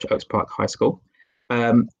to Oaks Park High School.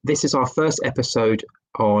 This is our first episode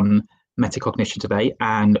on metacognition today,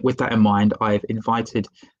 and with that in mind, I've invited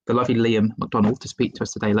the lovely Liam McDonnell to speak to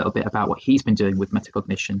us today a little bit about what he's been doing with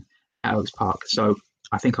metacognition at Oaks Park. So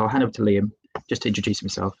I think I'll hand over to Liam just to introduce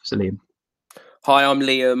himself. So Liam. Hi, I'm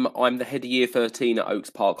Liam. I'm the head of Year 13 at Oaks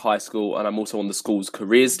Park High School, and I'm also on the school's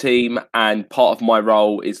careers team. And part of my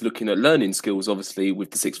role is looking at learning skills, obviously,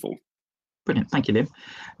 with the sixth form. Brilliant. Thank you, Liam.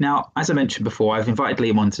 Now, as I mentioned before, I've invited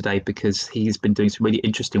Liam on today because he's been doing some really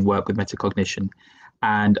interesting work with metacognition.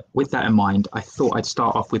 And with that in mind, I thought I'd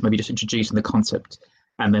start off with maybe just introducing the concept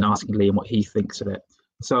and then asking Liam what he thinks of it.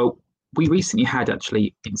 So we recently had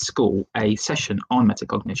actually in school a session on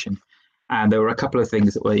metacognition, and there were a couple of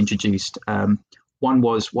things that were introduced. One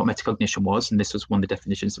was what metacognition was, and this was one of the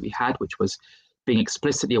definitions that we had, which was being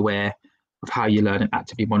explicitly aware of how you learn and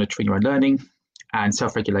actively monitoring your own learning, and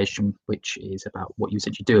self-regulation, which is about what you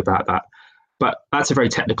essentially do about that. But that's a very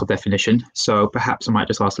technical definition. So perhaps I might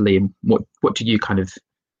just ask Liam, what do you kind of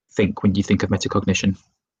think when you think of metacognition?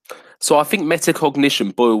 So I think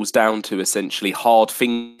metacognition boils down to essentially hard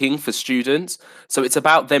thinking for students. So it's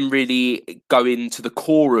about them really going to the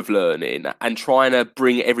core of learning and trying to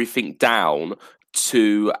bring everything down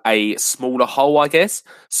to a smaller whole, I guess.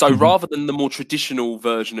 So rather than the more traditional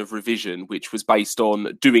version of revision, which was based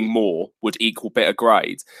on doing more would equal better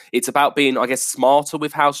grades, it's about being, I guess, smarter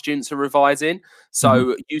with how students are revising.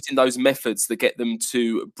 So using those methods that get them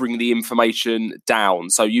to bring the information down.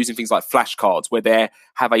 So using things like flashcards where they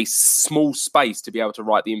have a small space to be able to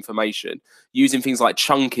write the information. Using things like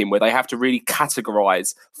chunking where they have to really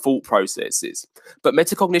categorize thought processes. But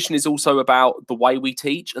metacognition is also about the way we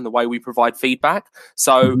teach and the way we provide feedback.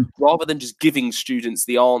 So rather than just giving students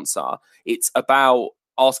the answer, it's about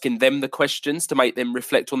asking them the questions to make them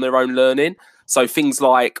reflect on their own learning. So things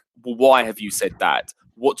like, well, why have you said that?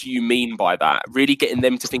 What do you mean by that? Really getting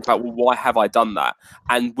them to think about, well, why have I done that?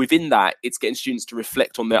 And within that, it's getting students to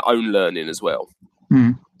reflect on their own learning as well.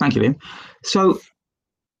 Thank you, Liam. So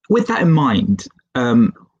with that in mind,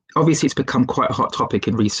 obviously it's become quite a hot topic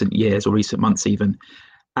in recent years or recent months even.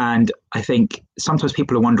 And I think sometimes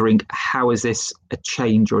people are wondering, how is this a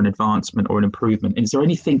change or an advancement or an improvement? Is there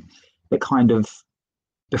anything that kind of,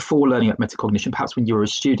 before learning about metacognition, perhaps when you were a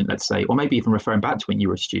student, let's say, or maybe even referring back to when you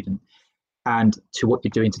were a student, and to what you're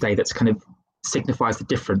doing today, that's kind of signifies the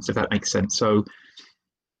difference, if that makes sense? So,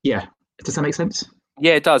 yeah, does that make sense?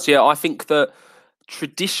 Yeah, it does. Yeah, I think that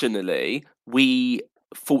traditionally we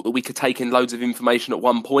thought that we could take in loads of information at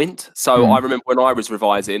one point. So I remember when I was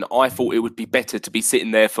revising, I thought it would be better to be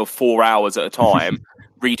sitting there for 4 hours at a time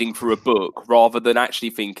reading through a book rather than actually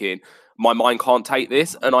thinking, my mind can't take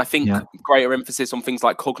this. And I think greater emphasis on things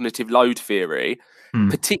like cognitive load theory,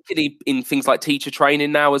 particularly in things like teacher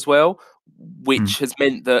training now as well, which has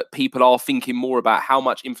meant that people are thinking more about how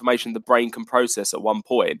much information the brain can process at one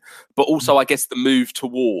point. But also, I guess, the move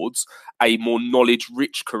towards a more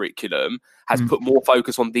knowledge-rich curriculum has put more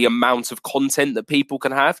focus on the amount of content that people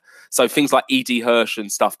can have. So things like E.D. Hirsch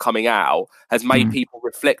and stuff coming out has made people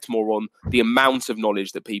reflect more on the amount of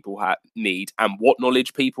knowledge that people need and what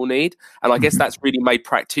knowledge people need. And I guess that's really made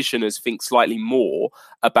practitioners think slightly more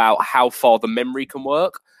about how far the memory can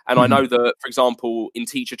work. And I know that, for example, in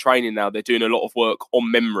teacher training now, they're doing a lot of work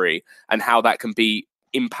on memory and how that can be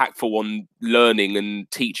impactful on learning and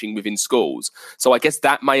teaching within schools. So I guess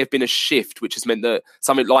that may have been a shift, which has meant that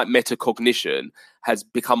something like metacognition has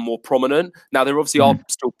become more prominent. Now, there obviously are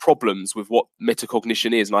still problems with what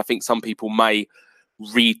metacognition is, and I think some people may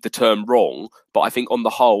read the term wrong, but I think on the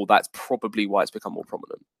whole, that's probably why it's become more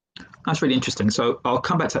prominent. That's really interesting. So I'll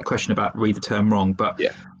come back to that question about read the term wrong, but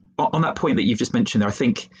on that point that you've just mentioned there, I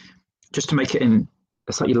think just to make it in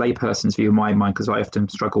a slightly layperson's view in my mind, because I often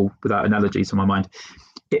struggle without analogies in my mind,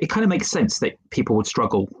 it kind of makes sense that people would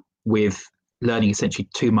struggle with learning essentially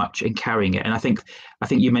too much and carrying it. And I think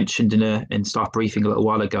you mentioned in staff briefing a little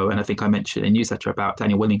while ago, and I think I mentioned in a newsletter about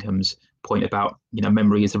Daniel Willingham's point about,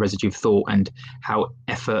 memory is the residue of thought and how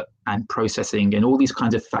effort and processing and all these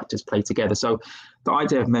kinds of factors play together. So the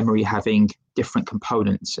idea of memory having different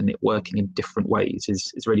components and it working in different ways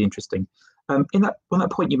is really interesting. On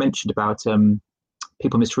that point you mentioned about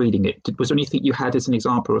people misreading it, was there anything you had as an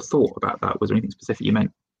example or thought about that? Was there anything specific you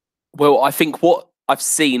meant? Well, I think what I've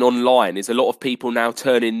seen online is a lot of people now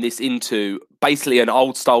turning this into basically an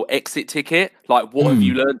old style exit ticket. Like, what have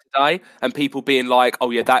you learned today? And people being like, oh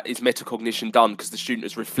yeah, that is metacognition done because the student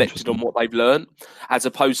has reflected on what they've learned, as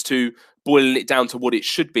opposed to boiling it down to what it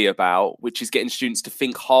should be about, which is getting students to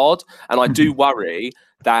think hard. And I do worry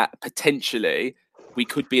that potentially we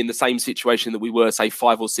could be in the same situation that we were, say,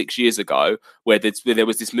 5 or 6 years ago, where there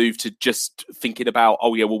was this move to just thinking about,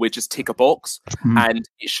 oh yeah, well, we'll just tick a box. And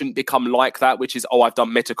it shouldn't become like that, which is, oh, I've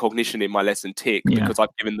done metacognition in my lesson, tick, because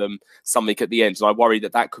I've given them something at the end. And I worry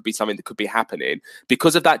that could be something that could be happening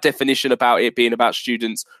because of that definition about it being about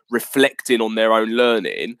students reflecting on their own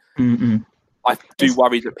learning. I do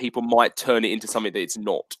worry that people might turn it into something that it's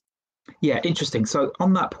not. Yeah, interesting. So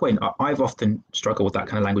on that point, I've often struggled with that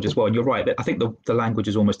kind of language as well. And you're right. I think the language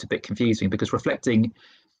is almost a bit confusing because reflecting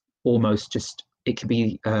almost just, it can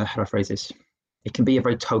be, how do I phrase this? It can be a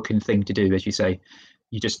very token thing to do, as you say.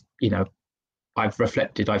 You just, I've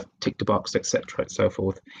reflected, I've ticked a box, etc., and so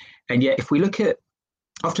forth. And yet, if we look at,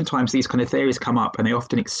 oftentimes these kind of theories come up and they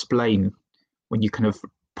often explain when you kind of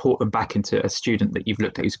port them back into a student that you've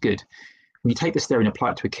looked at who's good. When you take this theory and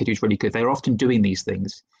apply it to a kid who's really good, they're often doing these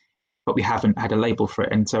things, but we haven't had a label for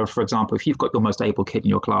it. And so, for example, if you've got your most able kid in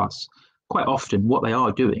your class, quite often what they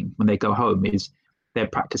are doing when they go home is they're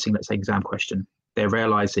practicing, let's say, exam question. They're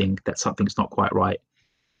realizing that something's not quite right.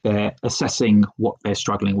 They're assessing what they're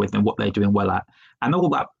struggling with and what they're doing well at. And all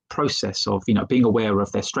that process of, being aware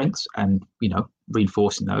of their strengths and,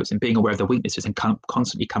 reinforcing those and being aware of their weaknesses and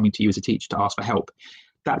constantly coming to you as a teacher to ask for help.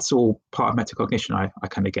 That's all part of metacognition, I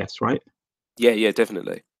kind of guess, right? Yeah,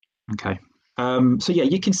 definitely. Okay. So yeah,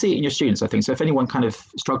 you can see it in your students, I think. So if anyone kind of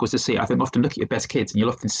struggles to see it, I think often look at your best kids and you'll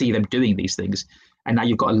often see them doing these things. And now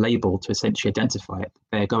you've got a label to essentially identify it.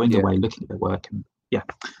 They're going away, looking at their work. And yeah.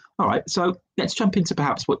 All right. So let's jump into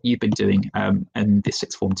perhaps what you've been doing and this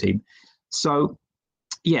sixth form team. So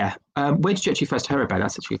yeah, where did you actually first hear about it?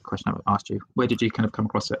 That's actually a question I asked you. Where did you kind of come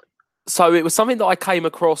across it? So it was something that I came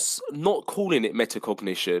across, not calling it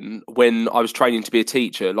metacognition, when I was training to be a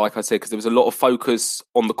teacher, like I said, because there was a lot of focus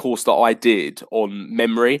on the course that I did on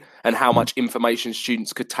memory and how much information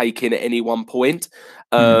students could take in at any one point.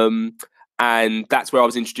 And that's where I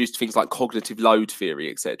was introduced to things like cognitive load theory,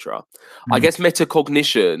 etc. I guess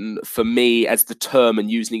metacognition, for me, as the term and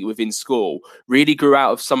using it within school, really grew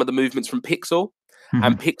out of some of the movements from Pixel,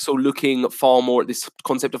 and Pixel looking far more at this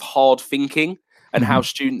concept of hard thinking and how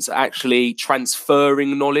students are actually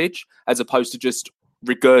transferring knowledge as opposed to just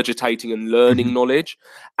regurgitating and learning knowledge.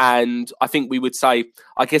 And I think we would say,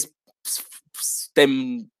 I guess,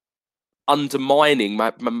 them undermining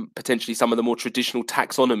potentially some of the more traditional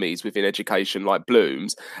taxonomies within education, like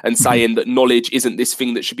Bloom's, and saying that knowledge isn't this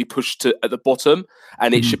thing that should be pushed at the bottom,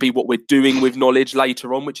 and it should be what we're doing with knowledge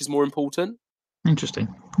later on, which is more important.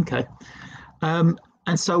 Interesting. Okay.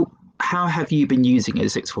 And so how have you been using it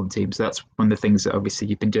as sixth form team? So that's one of the things that obviously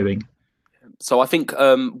you've been doing. So I think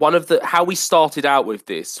how we started out with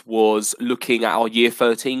this was looking at our year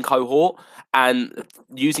 13 cohort and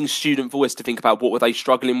using student voice to think about what were they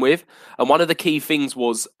struggling with. And one of the key things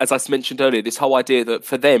was, as I mentioned earlier, this whole idea that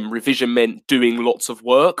for them, revision meant doing lots of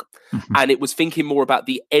work. And it was thinking more about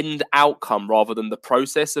the end outcome rather than the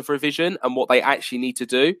process of revision and what they actually need to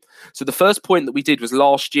do. So the first point that we did was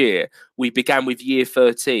last year, we began with year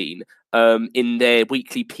 13 in their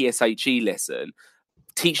weekly PSHE lesson,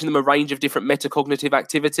 teaching them a range of different metacognitive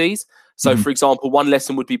activities. So, for example, one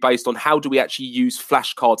lesson would be based on how do we actually use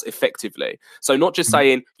flashcards effectively? So not just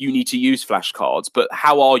saying you need to use flashcards, but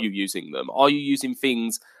how are you using them? Are you using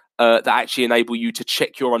things that actually enable you to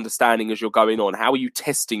check your understanding as you're going on? How are you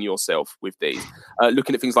testing yourself with these?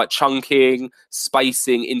 Looking at things like chunking,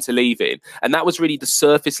 spacing, interleaving. And that was really the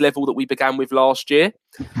surface level that we began with last year.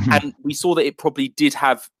 And we saw that it probably did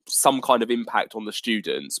have some kind of impact on the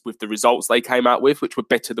students with the results they came out with, which were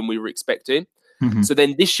better than we were expecting. So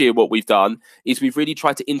then this year, what we've done is we've really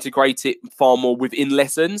tried to integrate it far more within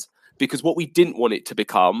lessons, because what we didn't want it to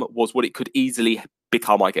become was what it could easily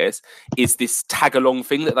become, I guess, is this tag along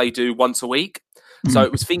thing that they do once a week. So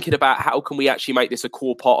it was thinking about how can we actually make this a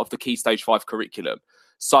core part of the Key Stage 5 curriculum.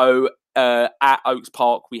 So at Oaks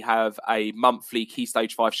Park, we have a monthly Key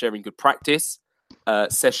Stage 5 sharing good practice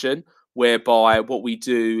session, whereby what we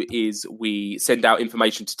do is we send out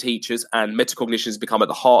information to teachers, and metacognition has become at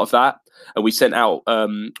the heart of that. And we sent out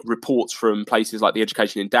reports from places like the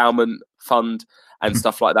Education Endowment Fund and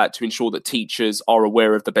stuff like that to ensure that teachers are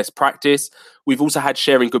aware of the best practice. We've also had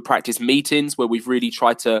sharing good practice meetings where we've really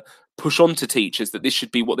tried to push on to teachers that this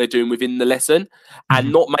should be what they're doing within the lesson,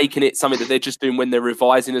 and not making it something that they're just doing when they're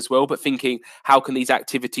revising as well, but thinking how can these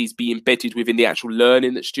activities be embedded within the actual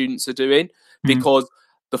learning that students are doing? Because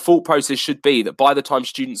the thought process should be that by the time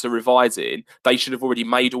students are revising, they should have already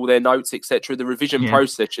made all their notes, etc. The revision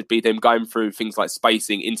process should be them going through things like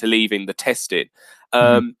spacing, interleaving, the testing.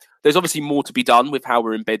 There's obviously more to be done with how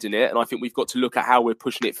we're embedding it, and I think we've got to look at how we're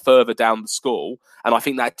pushing it further down the school. And I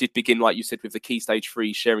think that did begin, like you said, with the Key Stage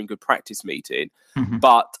 3 sharing good practice meeting.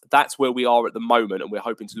 But that's where we are at the moment, and we're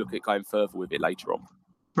hoping to look at going further with it later on.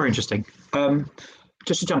 Very interesting.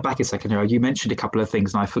 Just to jump back a second here, you mentioned a couple of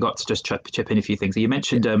things, and I forgot to just chip in a few things. You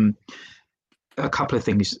mentioned a couple of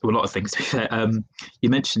things, a lot of things. You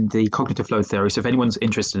mentioned the cognitive load theory. So if anyone's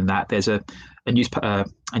interested in that, there's a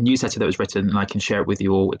newsletter that was written, and I can share it with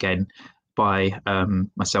you all again, by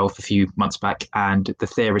myself a few months back. And the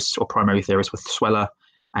theorist or primary theorist was Sweller,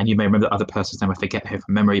 and you may remember the other person's name. I forget him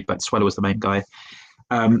from memory, but Sweller was the main guy.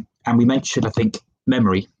 And we mentioned, I think,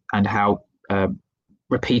 memory and how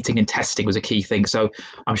repeating and testing was a key thing. So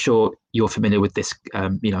I'm sure you're familiar with this,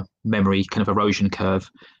 memory kind of erosion curve,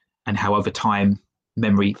 and how over time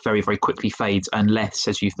memory very, very quickly fades unless,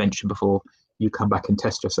 as you've mentioned before, you come back and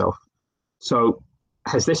test yourself. So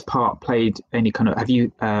has this part played any kind of, have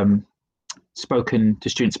you spoken to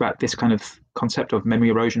students about this kind of concept of memory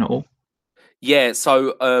erosion at all? Yeah,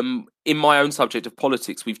 so in my own subject of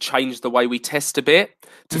politics, we've changed the way we test a bit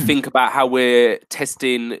to think about how we're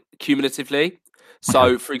testing cumulatively.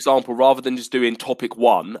 So, for example, rather than just doing topic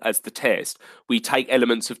 1 as the test, we take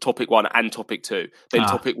elements of topic 1 and topic 2, then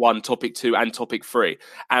topic 1, topic 2, and topic 3.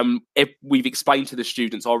 And we've explained to the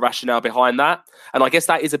students our rationale behind that. And I guess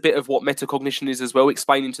that is a bit of what metacognition is as well,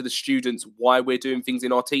 explaining to the students why we're doing things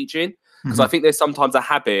in our teaching. Because I think there's sometimes a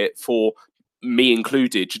habit, for me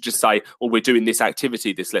included, to just say, well, we're doing this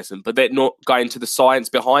activity, this lesson, but they're not going to the science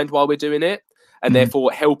behind why we're doing it. And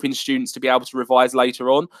therefore helping students to be able to revise later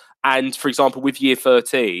on. And for example, with year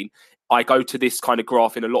 13, I go to this kind of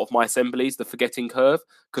graph in a lot of my assemblies, the forgetting curve,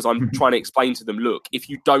 because I'm trying to explain to them, look, if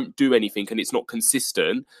you don't do anything and it's not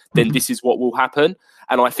consistent, then this is what will happen.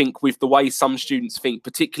 And I think with the way some students think,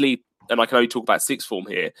 particularly, and I can only talk about sixth form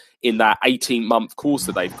here, in that 18-month course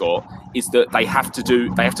that they've got, is that they have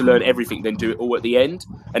to learn everything, then do it all at the end.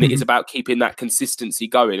 And it is about keeping that consistency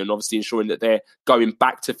going, and obviously ensuring that they're going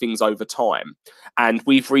back to things over time. And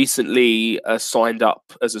we've recently signed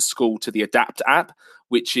up as a school to the Adapt app,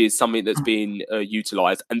 which is something that's been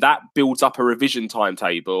utilised. And that builds up a revision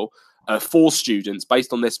timetable for students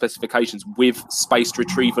based on their specifications, with spaced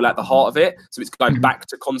retrieval at the heart of it. So it's going back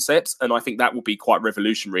to concepts, and I think that will be quite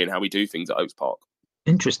revolutionary in how we do things at Oaks Park.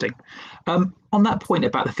 Interesting. On that point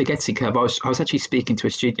about the forgetting curve, I was actually speaking to a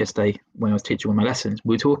student yesterday when I was teaching one of my lessons.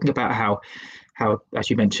 We were talking about how, as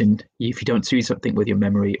you mentioned, if you don't do something with your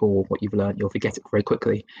memory or what you've learned, you'll forget it very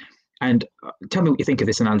quickly. And tell me what you think of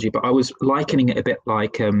this analogy, but I was likening it a bit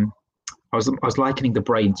like I was likening the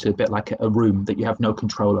brain to a bit like a room that you have no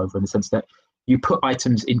control over, in the sense that you put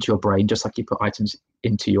items into your brain just like you put items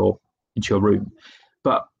into your room.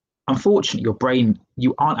 But unfortunately, your brain,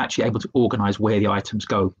 you aren't actually able to organize where the items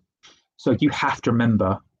go. So you have to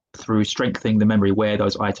remember through strengthening the memory where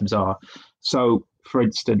those items are. So for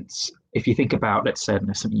instance, if you think about, let's say,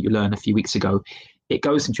 something you learned a few weeks ago, it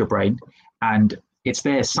goes into your brain and it's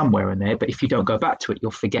there somewhere in there. But if you don't go back to it,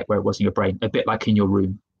 you'll forget where it was in your brain, a bit like in your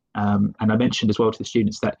room. And I mentioned as well to the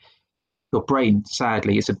students that your brain,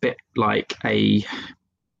 sadly, is a bit like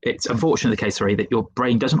it's unfortunately the case, sorry, that your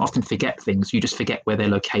brain doesn't often forget things. You just forget where they're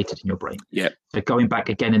located in your brain. Yeah. So going back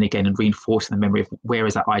again and again and reinforcing the memory of where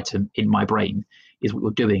is that item in my brain is what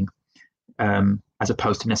you're doing, as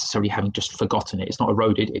opposed to necessarily having just forgotten it. It's not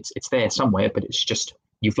eroded. It's there somewhere, but it's just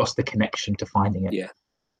you've lost the connection to finding it. Yeah.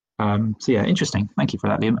 So yeah, interesting. Thank you for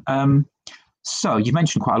that, Liam. So you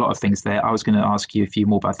mentioned quite a lot of things there. I was going to ask you a few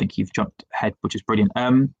more, but I think you've jumped ahead, which is brilliant.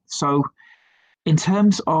 So in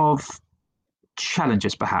terms of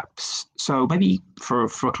challenges, perhaps, so maybe for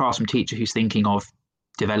a classroom teacher who's thinking of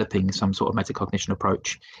developing some sort of metacognition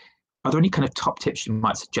approach, are there any kind of top tips you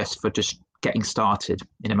might suggest for just getting started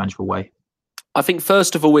in a manageable way? I think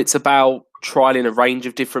first of all, it's about trialing a range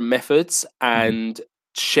of different methods and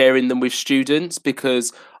sharing them with students,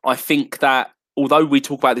 because I think that although we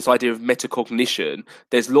talk about this idea of metacognition,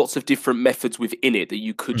 there's lots of different methods within it that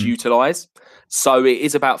you could utilize. So it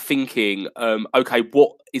is about thinking, okay,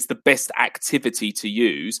 what is the best activity to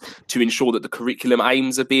use to ensure that the curriculum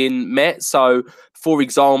aims are being met? So, for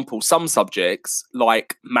example, some subjects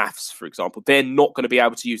like maths, for example, they're not going to be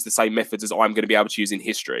able to use the same methods as I'm going to be able to use in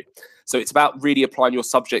history. So it's about really applying your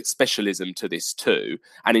subject specialism to this too,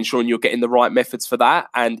 and ensuring you're getting the right methods for that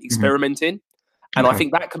and experimenting. And I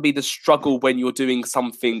think that can be the struggle when you're doing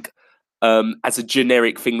something as a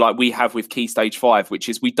generic thing like we have with Key Stage 5, which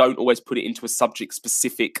is we don't always put it into a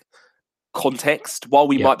subject-specific context. While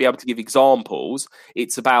we might be able to give examples,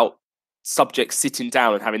 it's about subjects sitting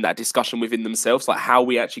down and having that discussion within themselves, like how are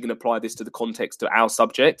we actually going to apply this to the context of our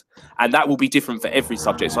subject, and that will be different for every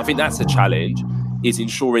subject. So I think that's a challenge, is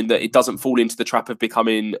ensuring that it doesn't fall into the trap of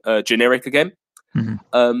becoming generic again.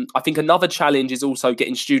 I think another challenge is also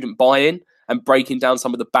getting student buy-in and breaking down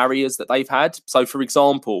some of the barriers that they've had. So for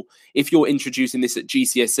example, if you're introducing this at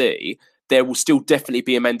GCSE, there will still definitely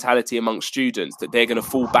be a mentality amongst students that they're going to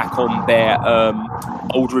fall back on their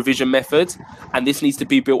old revision methods. And this needs to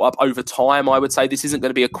be built up over time, I would say. This isn't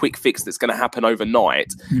going to be a quick fix that's going to happen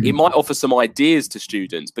overnight. It might offer some ideas to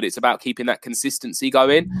students, but it's about keeping that consistency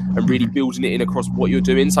going and really building it in across what you're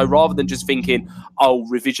doing. So rather than just thinking, oh,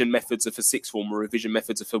 revision methods are for sixth form or revision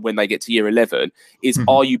methods are for when they get to year 11,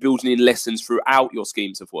 are you building in lessons throughout your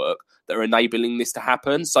schemes of work that are enabling this to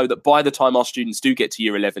happen, so that by the time our students do get to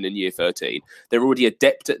year 11 and year 13, they're already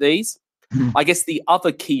adept at these? I guess the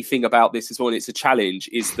other key thing about this as well, and it's a challenge,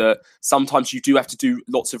 is that sometimes you do have to do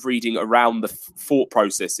lots of reading around the thought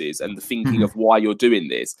processes and the thinking of why you're doing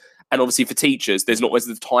this. And obviously for teachers, there's not always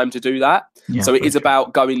the time to do that. So it is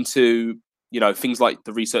about going to, things like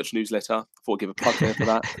the research newsletter. I thought I'd give a plug there for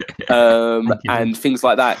that. And things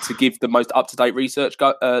like that to give the most up-to-date research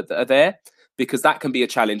that are there. Because that can be a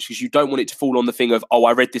challenge, because you don't want it to fall on the thing of, oh,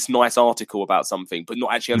 I read this nice article about something, but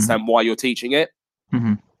not actually understand why you're teaching it.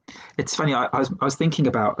 It's funny. I was thinking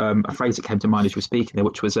about a phrase that came to mind as you were speaking there,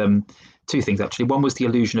 which was two things, actually. One was the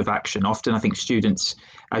illusion of action. Often I think students,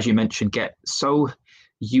 as you mentioned, get so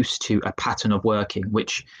used to a pattern of working,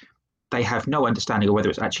 which they have no understanding of whether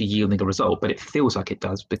it's actually yielding a result, but it feels like it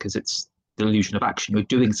does because it's the illusion of action. You're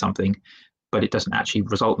doing something, but it doesn't actually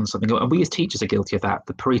result in something. And we as teachers are guilty of that.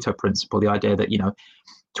 The Pareto principle, the idea that,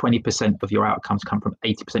 20% of your outcomes come from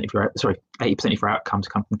 80% of your, 80% of your outcomes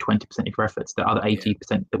come from 20% of your efforts. The other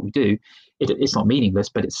 80% that we do, it's not meaningless,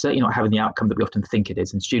 but it's certainly not having the outcome that we often think it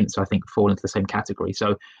is. And students, I think, fall into the same category.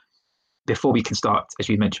 So before we can start, as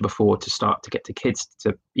you mentioned before, to start to get to kids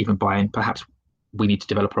to even buy in, perhaps we need to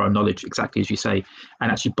develop our own knowledge, exactly as you say,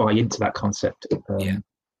 and actually buy into that concept.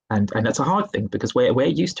 And that's a hard thing, because we're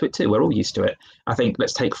used to it too. We're all used to it. I think,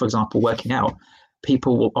 let's take, for example, working out.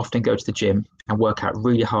 People will often go to the gym and work out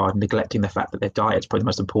really hard, neglecting the fact that their diet is probably the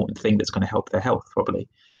most important thing that's going to help their health, probably,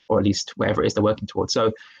 or at least wherever it is they're working towards.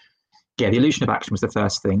 So, the illusion of action was the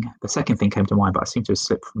first thing. The second thing came to mind, but I seem to have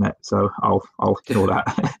slipped from it, so I'll ignore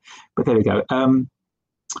that. But there we go.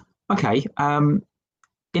 Okay.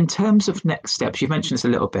 In terms of next steps, you've mentioned this a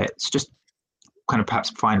little bit. It's just kind of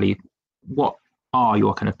perhaps finally, what are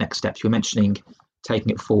your kind of next steps? You're mentioning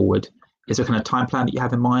taking it forward. Is there kind of a time plan that you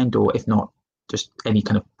have in mind, or if not, just any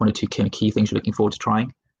kind of one or two kind of key things you're looking forward to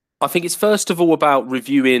trying? I think it's first of all about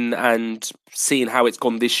reviewing and seeing how it's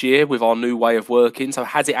gone this year with our new way of working. So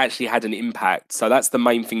has it actually had an impact? So that's the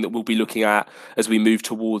main thing that we'll be looking at as we move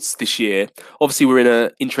towards this year. Obviously, we're in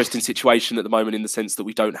an interesting situation at the moment in the sense that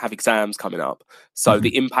we don't have exams coming up. So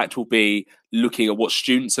the impact will be looking at what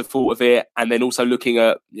students have thought of it, and then also looking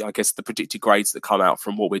at, I guess, the predicted grades that come out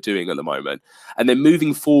from what we're doing at the moment. And then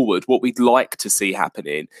moving forward, what we'd like to see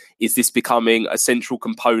happening is this becoming a central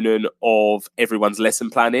component of everyone's lesson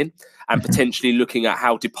planning, and potentially looking at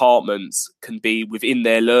how departments can be within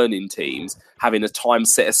their learning teams, having a time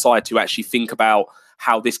set aside to actually think about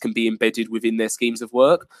how this can be embedded within their schemes of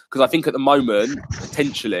work. Because I think at the moment,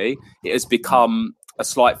 potentially, it has become a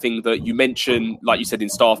slight thing that you mention, like you said in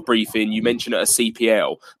staff briefing, you mention at a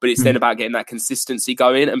CPL, but it's then about getting that consistency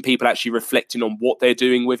going and people actually reflecting on what they're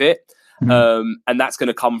doing with it. And that's going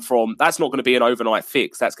to come from, that's not going to be an overnight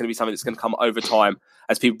fix. That's going to be something that's going to come over time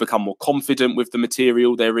as people become more confident with the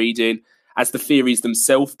material they're reading, as the theories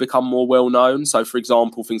themselves become more well known. So, for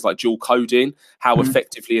example, things like dual coding, how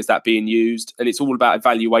effectively is that being used? And it's all about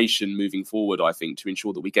evaluation moving forward, I think, to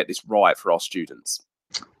ensure that we get this right for our students.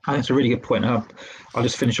 I think it's a really good point. I'll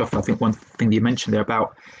just finish off. I think one thing that you mentioned there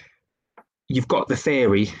about, you've got the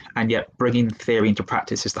theory, and yet bringing theory into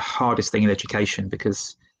practice is the hardest thing in education,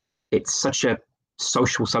 because it's such a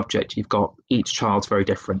social subject. You've got each child's very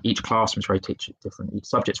different, each classroom's very different, each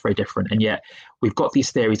subject's very different, and yet we've got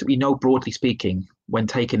these theories that we know, broadly speaking, when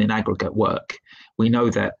taken in aggregate work, we know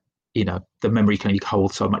that the memory can only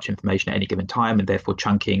hold so much information at any given time, and therefore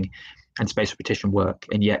chunking and spaced repetition work,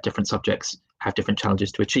 and yet different subjects have different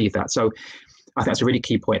challenges to achieve that. So I think that's a really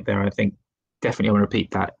key point there. I think definitely I want to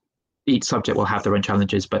repeat that each subject will have their own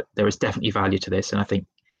challenges, but there is definitely value to this, and I think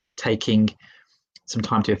taking some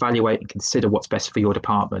time to evaluate and consider what's best for your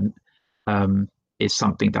department is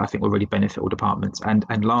something that I think will really benefit all departments. And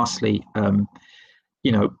lastly,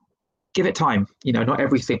 give it time. Not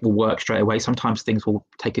everything will work straight away. Sometimes things will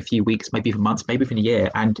take a few weeks, maybe even months, maybe even a year.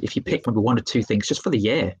 And if you pick maybe one or two things just for the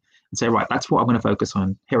year, and say, right, that's what I'm going to focus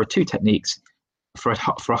on. Here are 2 techniques for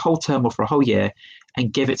a whole term or for a whole year,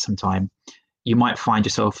 and give it some time. You might find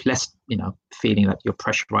yourself less, feeling that you're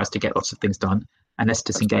pressurized to get lots of things done, and less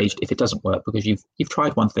disengaged if it doesn't work, because you've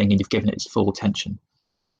tried one thing and you've given it its full attention.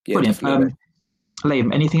 Yeah, brilliant. Definitely.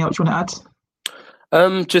 Liam, anything else you want to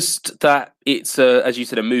add? Just that it's, as you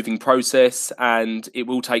said, a moving process, and it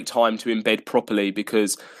will take time to embed properly,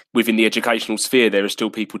 because within the educational sphere, there are still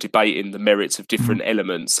people debating the merits of different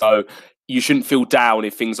elements. So you shouldn't feel down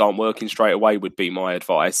if things aren't working straight away, would be my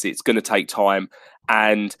advice. It's going to take time,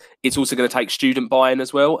 and it's also going to take student buy-in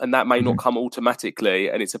as well, and that may not come automatically,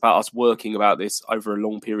 and it's about us working about this over a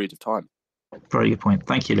long period of time. Very good point.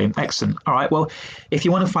 Thank you, Liam. Excellent. All right. Well, if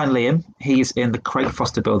you want to find Liam, he's in the Craig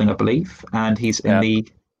Foster building, I believe, and he's in the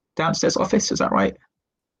downstairs office. Is that right?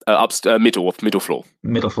 Middle floor.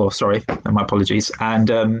 Middle floor. Sorry, my apologies.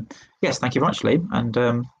 And yes, thank you very much, Liam.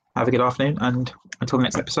 And have a good afternoon. And until the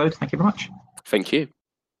next episode, thank you very much. Thank you.